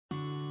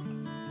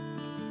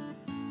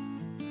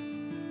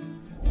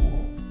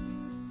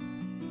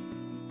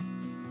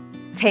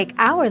Take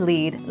our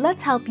lead,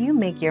 let's help you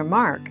make your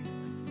mark.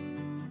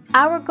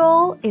 Our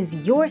goal is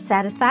your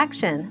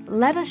satisfaction.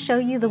 Let us show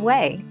you the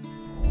way.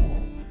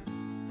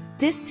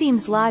 This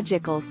seems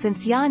logical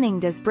since yawning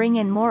does bring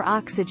in more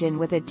oxygen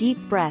with a deep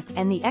breath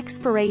and the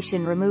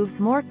expiration removes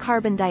more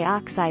carbon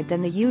dioxide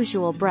than the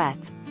usual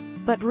breath.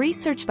 But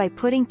research by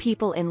putting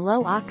people in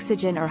low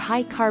oxygen or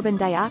high carbon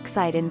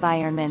dioxide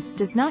environments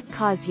does not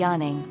cause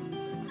yawning.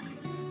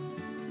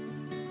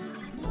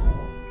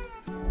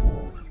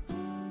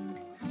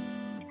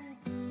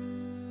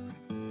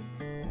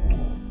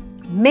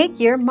 Make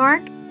your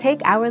mark,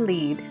 take our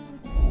lead.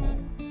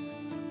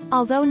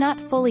 Although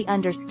not fully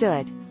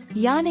understood,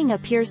 yawning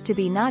appears to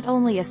be not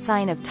only a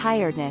sign of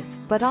tiredness,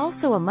 but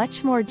also a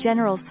much more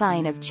general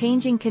sign of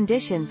changing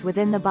conditions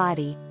within the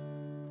body.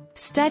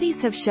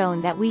 Studies have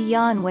shown that we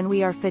yawn when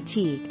we are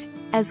fatigued,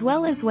 as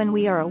well as when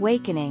we are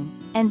awakening,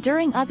 and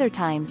during other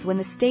times when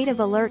the state of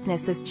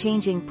alertness is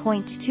changing.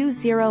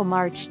 20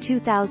 March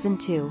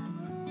 2002.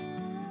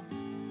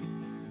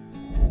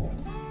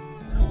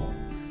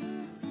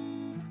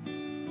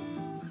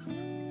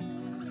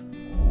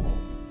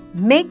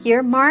 Make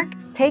your mark,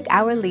 take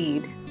our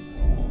lead.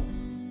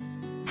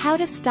 How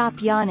to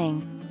stop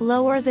yawning.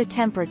 Lower the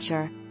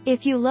temperature.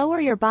 If you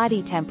lower your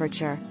body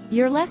temperature,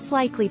 you're less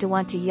likely to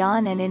want to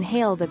yawn and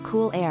inhale the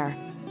cool air.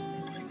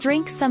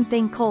 Drink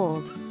something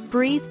cold.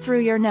 Breathe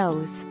through your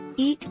nose.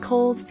 Eat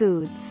cold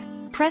foods.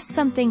 Press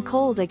something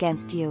cold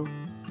against you.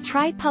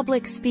 Try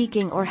public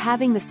speaking or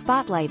having the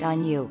spotlight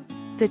on you.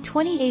 The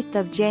 28th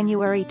of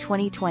January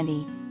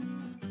 2020.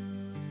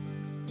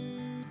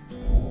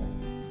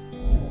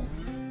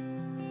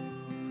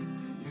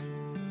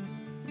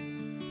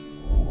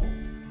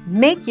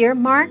 Make your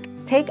mark,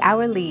 take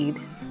our lead.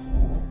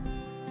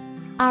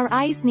 Our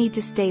eyes need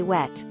to stay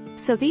wet,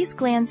 so these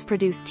glands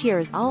produce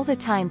tears all the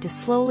time to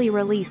slowly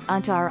release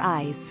onto our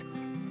eyes.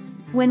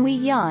 When we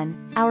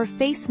yawn, our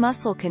face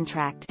muscle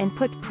contract and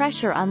put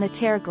pressure on the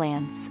tear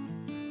glands.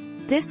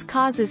 This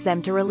causes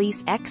them to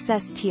release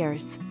excess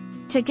tears.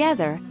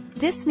 Together,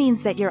 this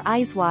means that your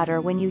eyes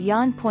water when you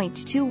yawn.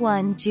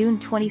 21 June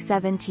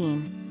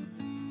 2017.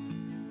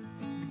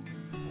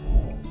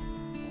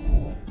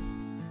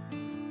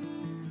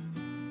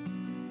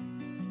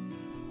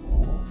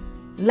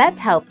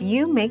 Let's help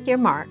you make your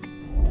mark.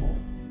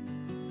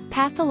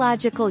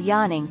 Pathological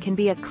yawning can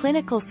be a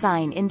clinical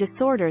sign in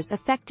disorders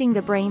affecting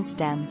the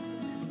brainstem.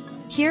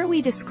 Here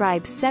we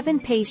describe 7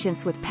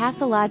 patients with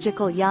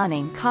pathological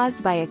yawning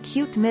caused by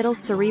acute middle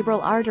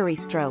cerebral artery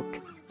stroke,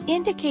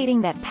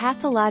 indicating that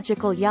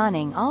pathological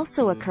yawning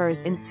also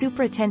occurs in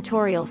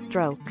supratentorial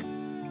stroke.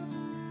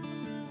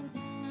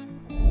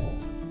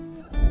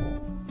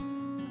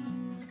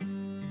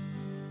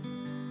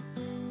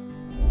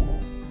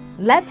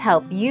 Let's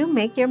help you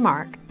make your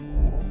mark.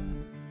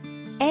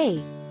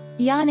 A.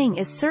 Yawning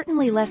is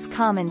certainly less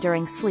common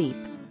during sleep,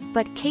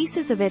 but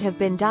cases of it have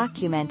been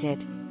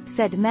documented,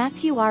 said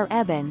Matthew R.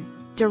 Eben,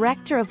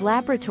 Director of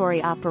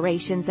Laboratory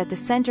Operations at the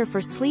Center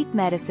for Sleep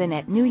Medicine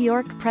at New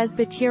York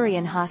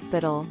Presbyterian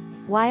Hospital,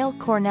 Weill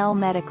Cornell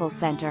Medical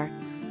Center.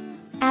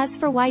 As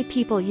for why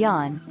people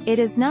yawn, it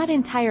is not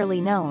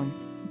entirely known.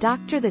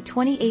 Dr. the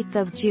 28th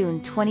of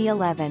June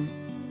 2011.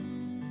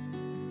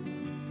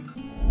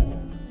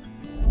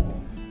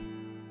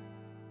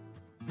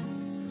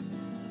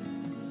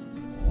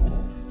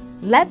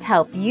 Let's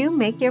help you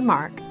make your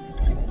mark.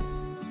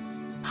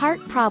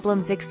 Heart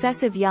problems.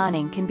 Excessive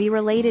yawning can be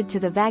related to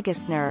the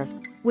vagus nerve,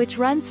 which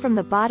runs from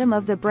the bottom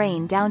of the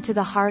brain down to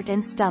the heart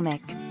and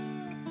stomach.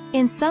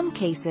 In some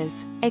cases,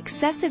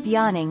 excessive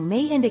yawning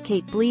may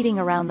indicate bleeding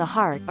around the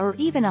heart or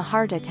even a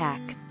heart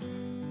attack.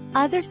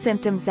 Other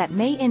symptoms that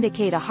may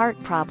indicate a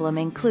heart problem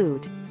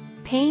include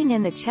pain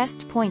in the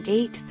chest.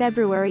 8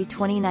 February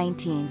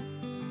 2019.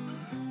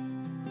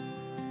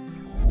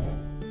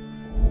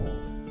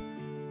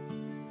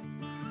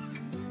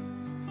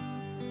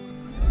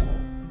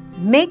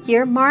 Make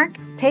your mark,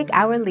 take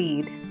our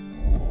lead.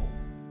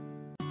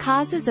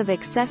 Causes of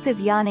excessive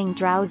yawning: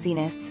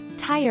 drowsiness,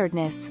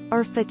 tiredness,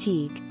 or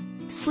fatigue.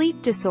 Sleep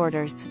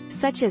disorders,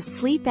 such as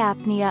sleep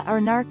apnea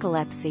or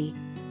narcolepsy.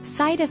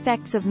 Side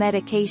effects of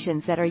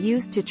medications that are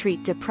used to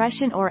treat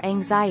depression or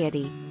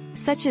anxiety,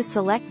 such as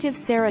selective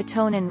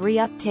serotonin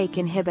reuptake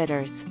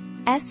inhibitors,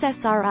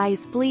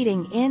 SSRIs.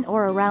 Bleeding in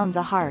or around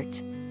the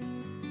heart.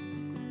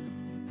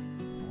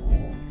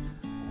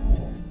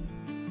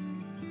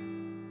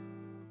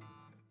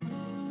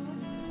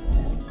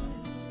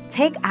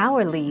 Take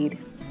our lead.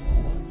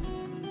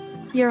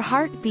 Your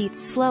heart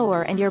beats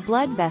slower and your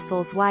blood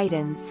vessels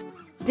widens.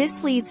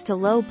 This leads to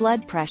low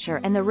blood pressure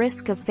and the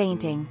risk of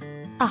fainting.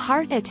 A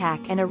heart attack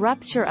and a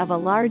rupture of a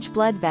large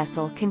blood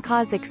vessel can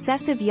cause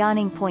excessive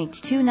yawning.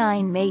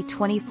 29 May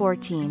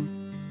 2014.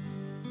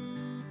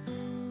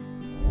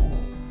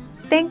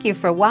 Thank you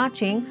for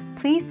watching.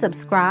 Please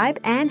subscribe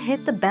and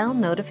hit the bell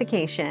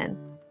notification.